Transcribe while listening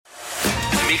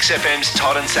Mix FM's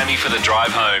Todd and Sammy for the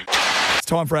drive home. It's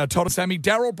time for our Todd and Sammy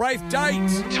Daryl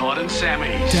BraithDATE. Todd and Sammy.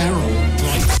 Daryl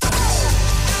BraithDATE.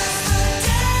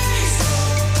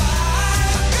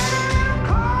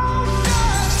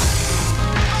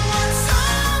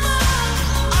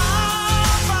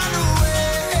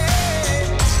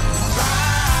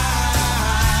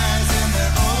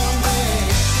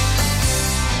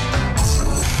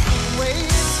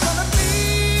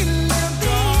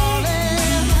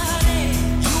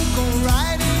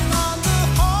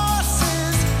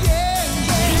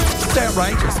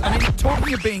 Outrageous. I mean,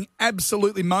 talking of being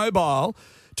absolutely mobile,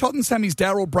 Todd and Sammy's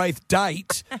Daryl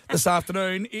BraithDATE this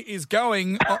afternoon is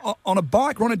going on a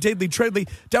bike. We're on a deadly treadly.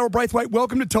 Daryl BraithDATE,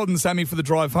 welcome to Todd and Sammy for the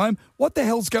drive home. What the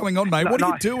hell's going on, mate? What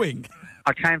are you doing?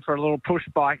 I came for a little push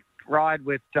bike ride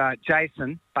with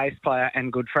Jason, bass player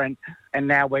and good friend, and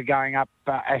now we're going up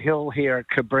a hill here at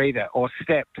Cabrita, or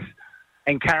steps.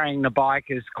 And carrying the bike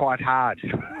is quite hard.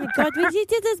 Oh my God,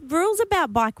 there's rules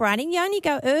about bike riding. You only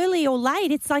go early or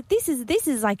late. It's like this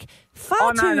is like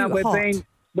far too hot.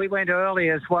 We went early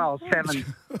as well, 7.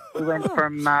 We went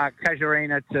from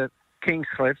Casuarina to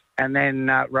Kingscliff and then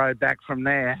rode back from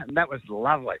there. And that was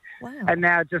lovely. Wow. And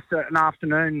now just an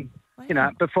afternoon,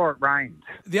 before it rains.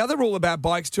 The other rule about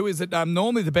bikes too is that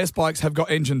normally the best bikes have got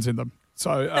engines in them.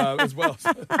 So as well.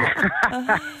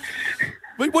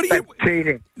 What are you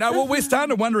cheating? No, well, we're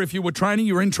starting to wonder if you were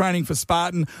in training for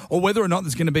Spartan, or whether or not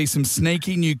there's going to be some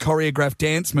sneaky new choreographed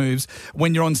dance moves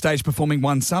when you're on stage performing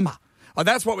One Summer. Oh,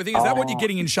 that's what we think. Is that what you're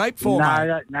getting in shape for,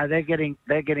 mate? No, they're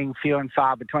getting few and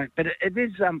far between. But it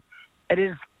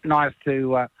is nice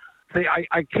to see.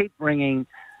 I keep ringing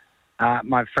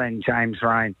my friend James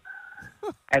Rain,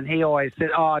 and he always said,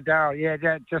 "Oh,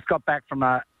 Daryl, just got back from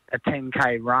a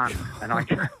 10K run," and I.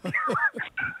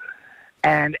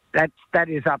 And that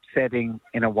is upsetting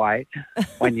in a way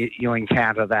when you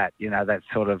encounter that, that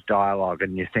sort of dialogue,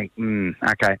 and you think,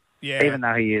 okay. Yeah. Even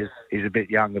though he's a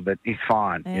bit younger, but he's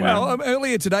fine. Yeah. Well,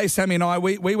 earlier today, Sammy and I,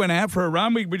 we went out for a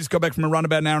run. We just got back from a run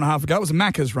about an hour and a half ago. It was a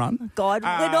Macca's run. God,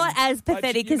 we're not as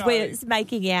pathetic as we're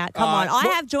making out. Come on.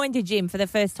 I have joined a gym for the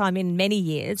first time in many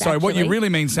years. So what you really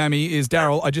mean, Sammy, is,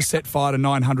 Daryl, I just set fire to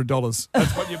 $900.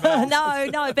 That's what you mean.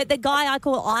 No, but the guy I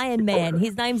call Iron Man,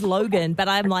 his name's Logan, but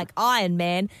I'm like Iron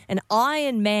Man, and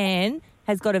Iron Man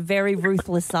has got a very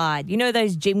ruthless side. You know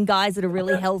those gym guys that are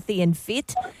really healthy and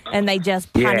fit, and they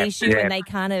just punish you, and they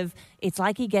kind of, it's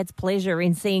like he gets pleasure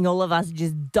in seeing all of us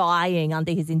just dying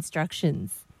under his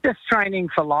instructions. Just training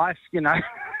for life, I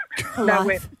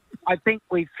think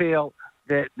we feel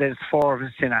that there's 4 of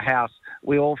us in a house.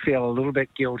 We all feel a little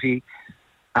bit guilty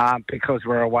because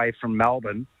we're away from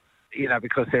Melbourne,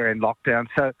 because they're in lockdown.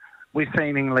 So we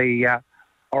seemingly,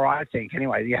 or I think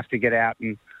anyway, you have to get out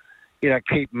and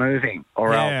keep moving,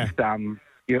 or else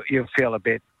you'll feel a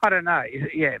bit, I don't know,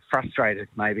 frustrated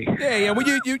maybe. Yeah. Well,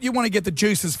 you want to get the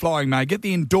juices flowing, mate. Get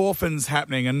the endorphins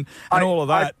happening and all of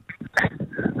that.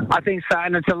 I think so,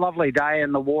 and it's a lovely day,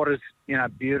 and the water's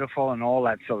beautiful and all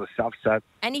that sort of stuff. So,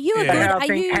 and are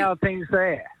you how are things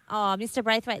there? Oh, Mr.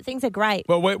 BraithDATE, things are great.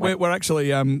 Well, we're actually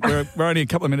we're only a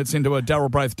couple of minutes into a Daryl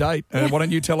BraithDATE. Why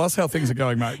don't you tell us how things are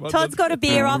going, mate? Todd's got a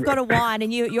beer, I've got a wine,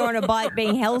 and you're on a bike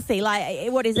being healthy. Like,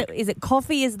 what is it? Is it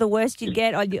coffee is the worst you'd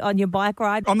get on your bike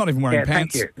ride? I'm not even wearing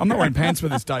pants. I'm not wearing pants for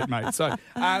this date, mate. So,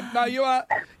 no, you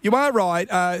are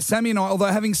right. Sammy and I, although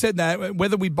having said that,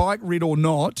 whether we bike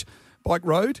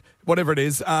road, whatever it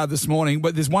is, this morning.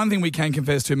 But there's one thing we can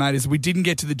confess to, mate, is we didn't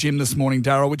get to the gym this morning,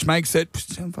 Daryl, which makes it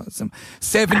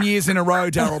 7 years in a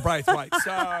row, Daryl BraithDATE.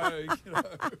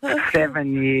 So,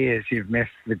 7 years you've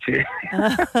missed the gym.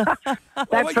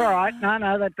 That's all right.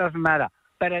 No, that doesn't matter.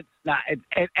 But it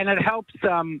helps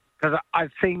because I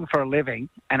sing for a living,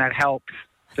 and it helps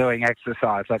doing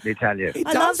exercise, let me tell you.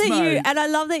 I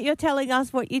love that you're telling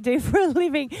us what you do for a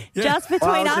living. Yeah. Just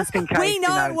between us, we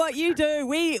know what you do.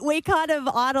 We kind of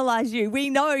idolise you. We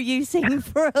know you sing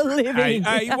for a living.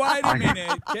 Hey, wait a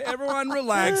minute. Everyone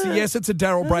relax. Yes, it's a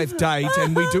Daryl BraithDATE,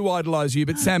 and we do idolise you.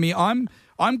 But Sammy, I'm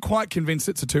quite convinced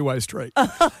it's a two-way street.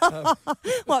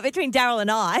 What, between Daryl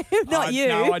and I? Not you.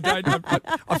 No, I don't.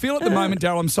 I feel at the moment,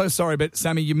 Daryl, I'm so sorry, but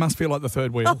Sammy, you must feel like the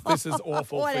third wheel. This is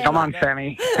awful. Come on,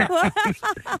 Sammy.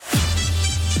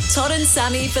 Todd and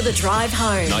Sammy for the drive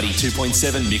home.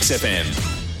 92.7 Mix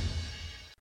FM.